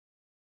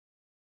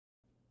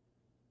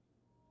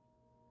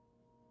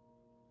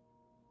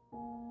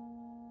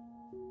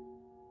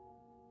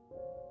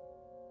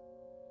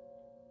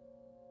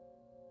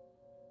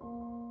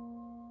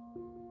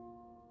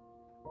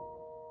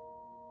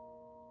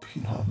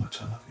You know how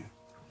much I love you.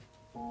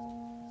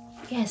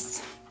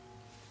 Yes.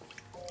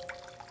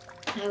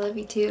 I love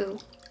you too.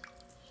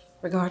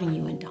 Regarding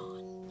you and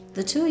Dawn,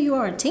 the two of you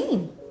are a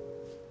team.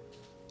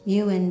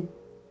 You and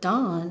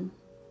Dawn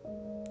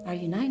are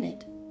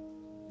united,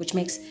 which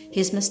makes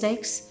his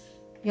mistakes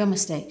your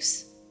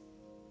mistakes,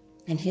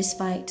 and his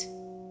fight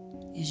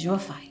is your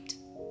fight.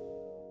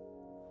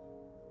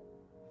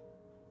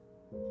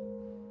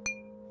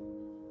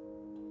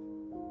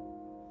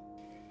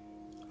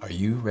 Are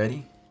you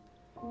ready?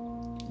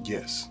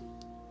 Yes,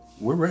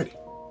 we're ready.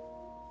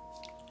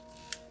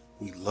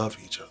 We love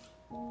each other.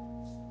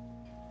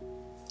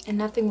 And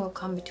nothing will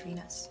come between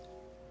us.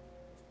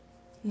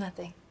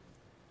 Nothing.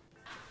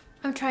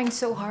 I'm trying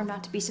so hard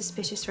not to be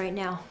suspicious right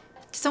now.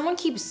 Someone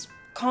keeps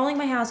calling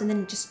my house and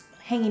then just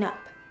hanging up.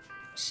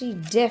 She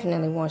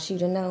definitely wants you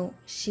to know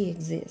she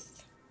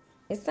exists.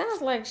 It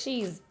sounds like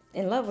she's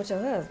in love with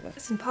your husband.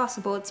 It's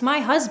impossible. It's my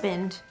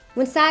husband.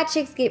 When side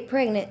chicks get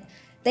pregnant,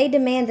 they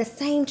demand the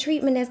same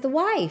treatment as the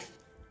wife.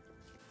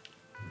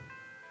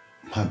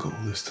 My goal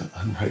is to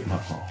unright my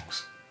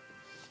wrongs.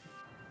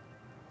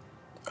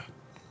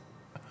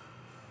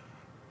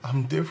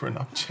 I'm different.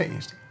 I'm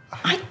changed.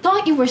 I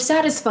thought you were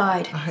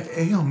satisfied. I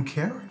am,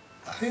 Karen.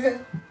 I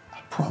am.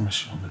 I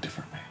promise you I'm a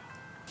different man.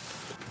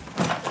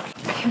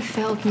 You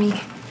failed me.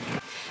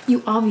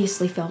 You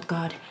obviously failed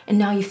God, and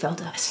now you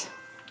failed us.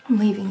 I'm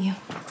leaving you.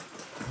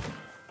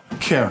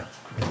 Karen.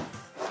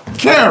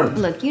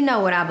 Karen! Look, you know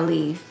what I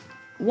believe.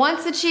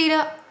 Once a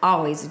cheater,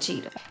 always a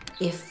cheater.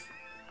 If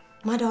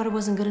my daughter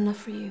wasn't good enough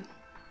for you,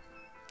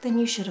 then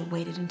you should have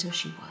waited until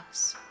she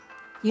was.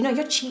 You know,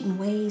 your cheating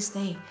ways,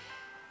 they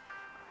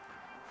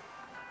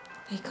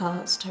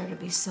caused her to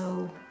be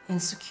so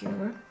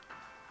insecure.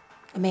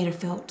 It made her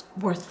felt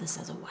worthless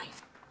as a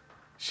wife.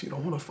 She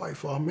don't want to fight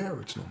for our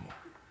marriage no more.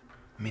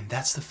 I mean,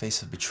 that's the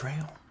face of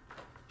betrayal.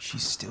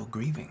 She's still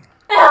grieving.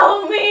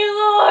 Help me,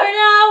 Lord,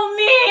 help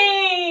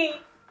me!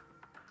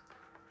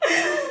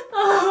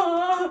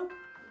 Oh.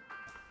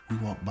 We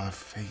walk by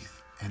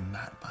faith and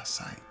not by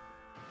sight.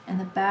 And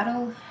the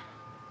battle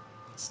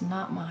is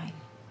not mine.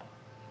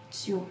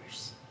 It's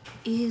yours.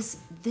 Is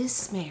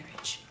this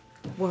marriage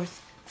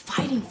worth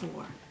fighting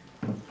for?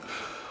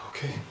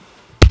 Okay.